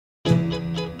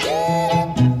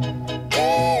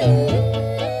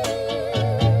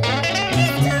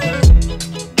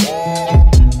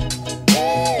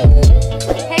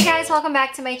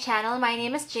to my channel. My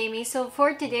name is Jamie. So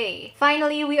for today,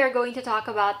 finally we are going to talk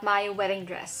about my wedding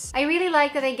dress. I really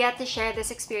like that I get to share this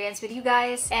experience with you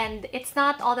guys, and it's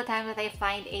not all the time that I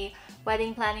find a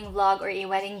wedding planning vlog or a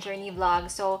wedding journey vlog.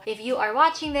 So if you are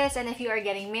watching this and if you are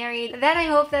getting married, then I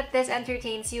hope that this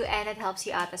entertains you and it helps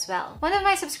you out as well. One of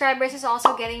my subscribers is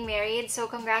also getting married, so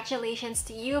congratulations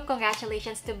to you,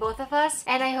 congratulations to both of us,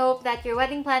 and I hope that your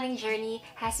wedding planning journey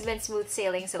has been smooth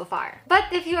sailing so far. But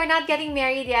if you are not getting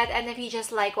married yet and if you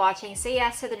just like watching Say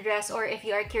Yes to the Dress, or if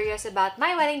you are curious about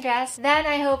my wedding dress, then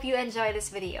I hope you enjoy this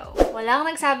video. Walang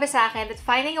nagsabi sa akin that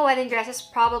finding a wedding dress is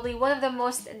probably one of the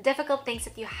most difficult things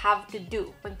that you have to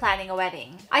do when planning a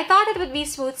wedding. I thought it would be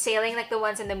smooth sailing like the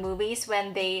ones in the movies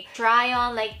when they try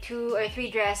on like 2 or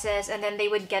 3 dresses and then they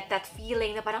would get that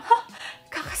feeling na parang,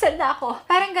 kakasal na ako.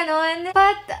 Parang ganon.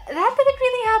 But that didn't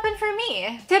really happen for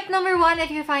me. Tip number 1,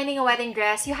 if you're finding a wedding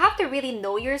dress, you have to really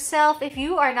know yourself. If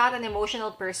you are not an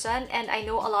emotional person, and I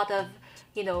know a lot of,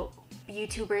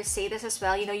 YouTubers say this as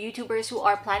well, YouTubers who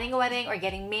are planning a wedding or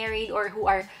getting married or who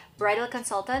are bridal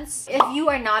consultants, if you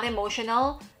are not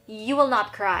emotional, you will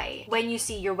not cry when you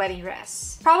see your wedding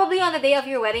dress. Probably on the day of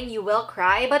your wedding, you will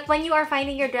cry, but when you are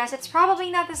finding your dress, it's probably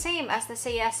not the same as the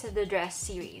Say Yes to the Dress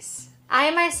series.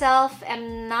 I myself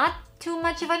am not too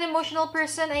much of an emotional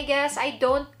person, I guess. I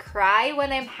don't cry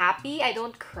when I'm happy. I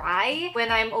don't cry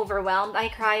when I'm overwhelmed. I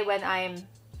cry when I'm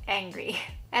angry.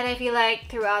 And I feel like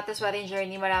throughout this wedding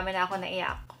journey, marami na ako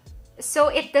naiyak. So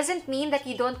it doesn't mean that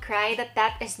you don't cry,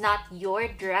 that is not your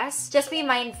dress. Just be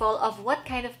mindful of what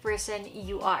kind of person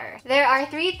you are. There are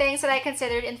 3 things that I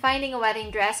considered in finding a wedding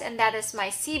dress, and that is my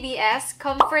CBS,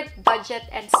 comfort, budget,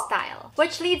 and style.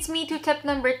 Which leads me to tip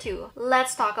number 2.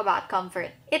 Let's talk about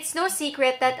comfort. It's no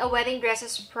secret that a wedding dress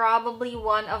is probably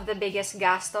one of the biggest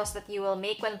gastos that you will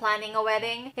make when planning a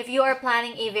wedding. If you are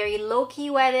planning a very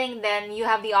low-key wedding, then you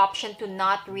have the option to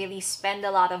not really spend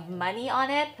a lot of money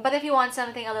on it. But if you want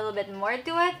something a little bit more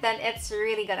to it, then it's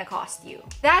really gonna cost you.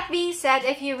 That being said,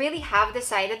 if you really have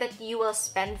decided that you will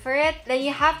spend for it, then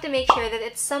you have to make sure that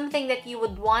it's something that you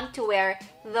would want to wear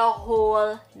the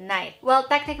whole night. Well,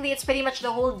 technically it's pretty much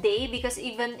the whole day, because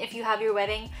even if you have your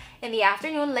wedding in the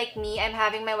afternoon, like me, I'm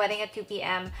having my wedding at 2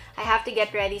 p.m. I have to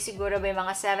get ready siguro by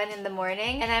mga 7 in the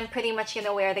morning, and I'm pretty much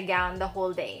gonna wear the gown the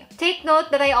whole day. Take note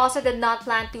that I also did not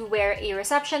plan to wear a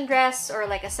reception dress or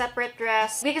like a separate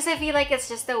dress, because I feel like it's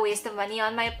just a waste of money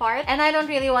on my part, and I don't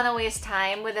really want to waste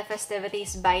time with the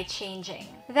festivities by changing.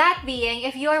 That being,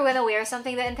 if you are gonna wear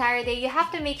something the entire day, you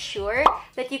have to make sure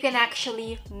that you can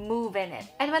actually move in it.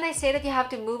 And when I say that you have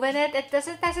to move in it, it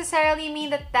doesn't necessarily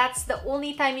mean that that's the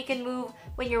only time you can move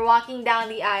when you're walking down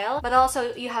the aisle, but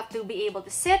also you have to be able to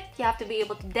sit, you have to be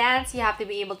able to dance, you have to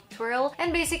be able to twirl,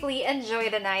 and basically enjoy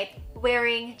the night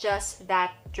wearing just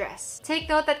that dress. Take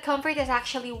note that comfort is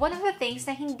actually one of the things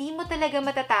na hindi mo talaga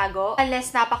matatago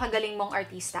unless napakagaling mong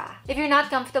artista. If you're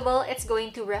not comfortable, it's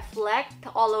going to reflect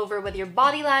all over with your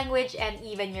body language and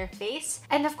even your face.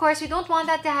 And of course, we don't want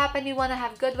that to happen. We want to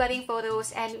have good wedding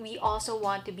photos, and we also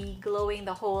want to be glowing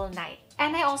the whole night.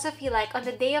 And I also feel like on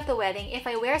the day of the wedding, if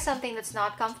I wear something that's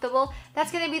not comfortable,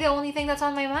 that's gonna be the only thing that's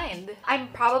on my mind. I'm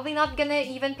probably not gonna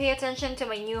even pay attention to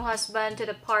my new husband, to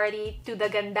the party, to the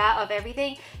ganda of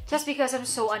everything, just because I'm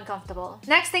so uncomfortable.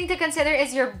 Next thing to consider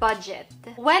is your budget.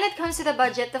 When it comes to the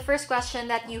budget, the first question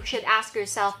that you should ask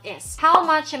yourself is, how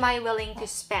much am I willing to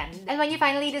spend? And when you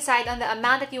finally decide on the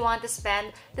amount that you want to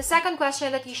spend, the second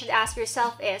question that you should ask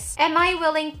yourself is, am I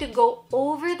willing to go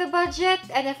over the budget?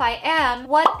 And if I am,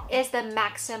 what is the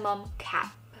maximum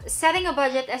cap? Setting a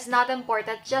budget is not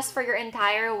important just for your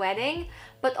entire wedding,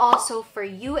 but also for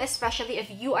you, especially if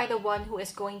you are the one who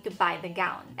is going to buy the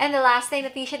gown. And the last thing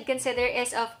that you should consider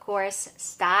is, of course,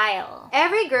 style.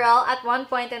 Every girl at one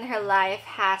point in her life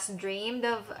has dreamed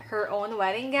of her own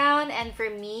wedding gown, and for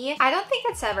me, I don't think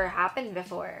that's ever happened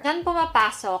before. Diyan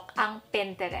pumapasok ang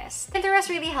Pinterest. Pinterest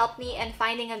really helped me in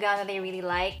finding a gown that I really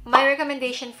like. My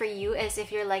recommendation for you is,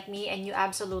 if you're like me and you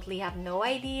absolutely have no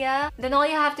idea, then all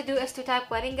you have to do is to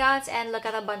type wedding gowns and look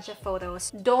at a bunch of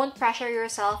photos. Don't pressure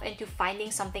yourself into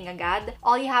finding something agad.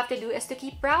 All you have to do is to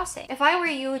keep browsing. If I were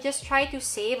you, just try to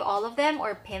save all of them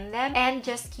or pin them and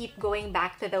just keep going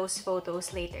back to those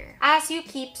photos later. As you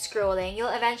keep scrolling,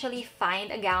 you'll eventually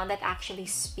find a gown that actually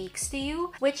speaks to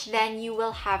you, which then you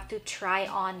will have to try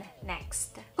on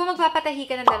next. Kung magpapatahi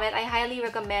ka ng damit, I highly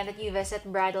recommend that you visit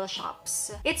bridal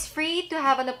shops. It's free to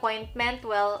have an appointment.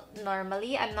 Well,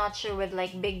 normally, I'm not sure with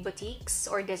like big boutiques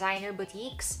or designer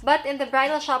boutiques, but in the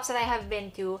bridal shops that I have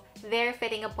been to, their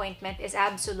fitting appointment is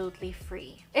absolutely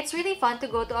free. It's really fun to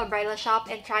go to a bridal shop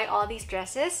and try all these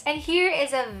dresses. And here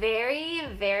is a very,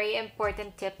 very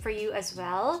important tip for you as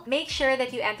well. Make sure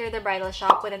that you enter the bridal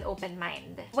shop with an open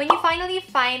mind. When you finally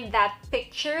find that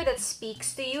picture that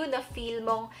speaks to you, na feel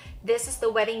mong this is the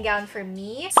wedding gown for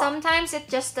me, sometimes it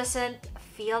just doesn't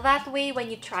feel that way when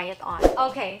you try it on.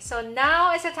 Okay, so now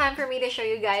is the time for me to show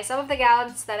you guys some of the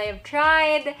gowns that I have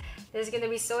tried. This is gonna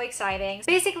be so exciting.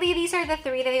 Basically, these are the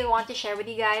 3 that I want to share with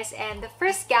you guys, and the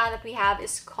first gown that we have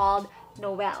is called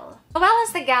Noelle. Noelle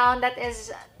is the gown that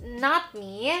is not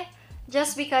me,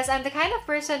 just because I'm the kind of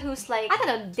person who's like, I don't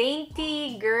know,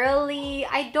 dainty, girly.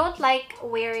 I don't like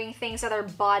wearing things that are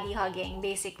body hugging,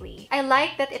 basically. I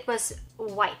like that it was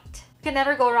white. You can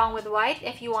never go wrong with white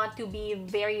if you want to be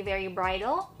very, very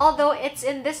bridal. Although it's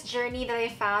in this journey that I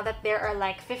found that there are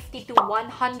like 50 to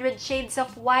 100 shades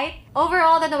of white.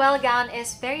 Overall, the Noelle gown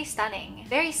is very stunning,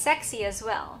 very sexy as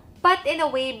well. But in a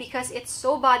way, because it's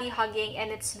so body hugging and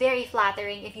it's very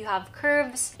flattering if you have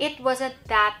curves, it wasn't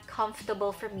that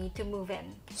comfortable for me to move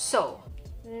in. So,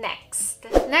 next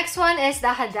one is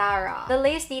the Hadara. The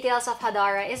lace details of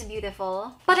Hadara is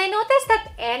beautiful, but I noticed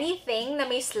that anything na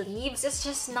may sleeves is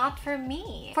just not for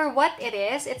me. For what it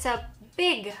is, it's a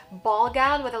big ball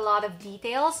gown with a lot of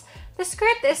details. The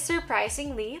skirt is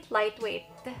surprisingly lightweight.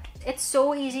 It's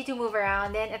so easy to move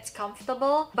around and it's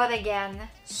comfortable, but again,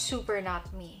 super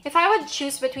not me. If I would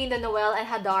choose between the Noelle and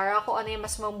Hadara, kung ano yung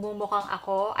mas mamumukhang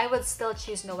ako, I would still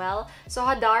choose Noelle. So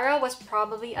Hadara was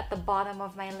probably at the bottom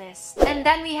of my list. And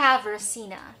then we have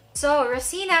Rosina. So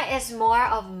Rosina is more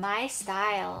of my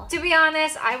style. To be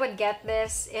honest, I would get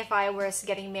this if I was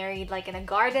getting married like in a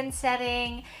garden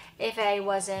setting, if I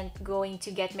wasn't going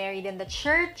to get married in the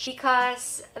church,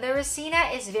 because the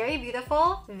Rosina is very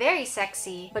beautiful, very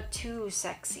sexy, but too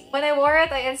sexy. When I wore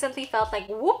it, I instantly felt like,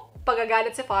 whoop!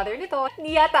 Pagagalit si father nito.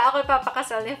 Hindi yata ako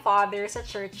ipapakasal ni father sa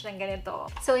church ng ganito.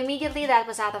 So immediately that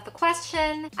was out of the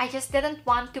question. I just didn't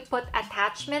want to put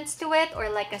attachments to it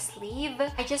or like a sleeve.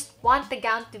 I just want the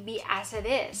gown to be as it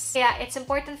is. Kaya it's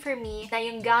important for me na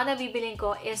yung gown na bibilin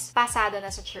ko is pasado na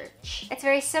sa church. It's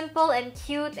very simple and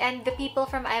cute, and the people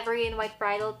from Ivory and White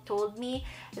Bridal told me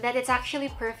that it's actually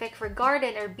perfect for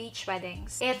garden or beach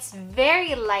weddings. It's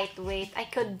very lightweight. I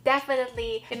could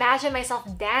definitely imagine myself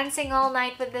dancing all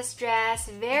night with this dress.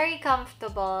 Very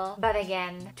comfortable, but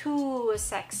again, too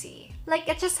sexy. Like,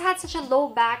 it just had such a low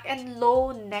back and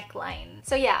low neckline.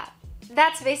 So yeah,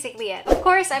 that's basically it. Of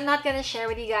course, I'm not gonna share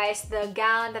with you guys the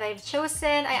gown that I've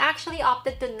chosen. I actually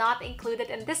opted to not include it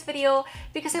in this video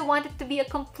because I want it to be a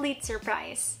complete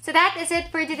surprise. So that is it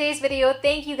for today's video.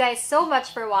 Thank you guys so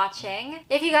much for watching.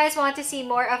 If you guys want to see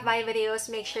more of my videos,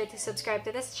 make sure to subscribe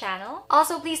to this channel.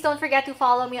 Also, please don't forget to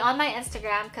follow me on my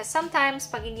Instagram because sometimes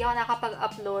pag hindi ako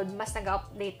nakapag-upload, mas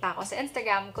nag-update pa ako sa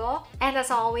Instagram ko. And as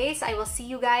always, I will see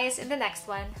you guys in the next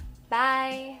one.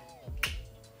 Bye!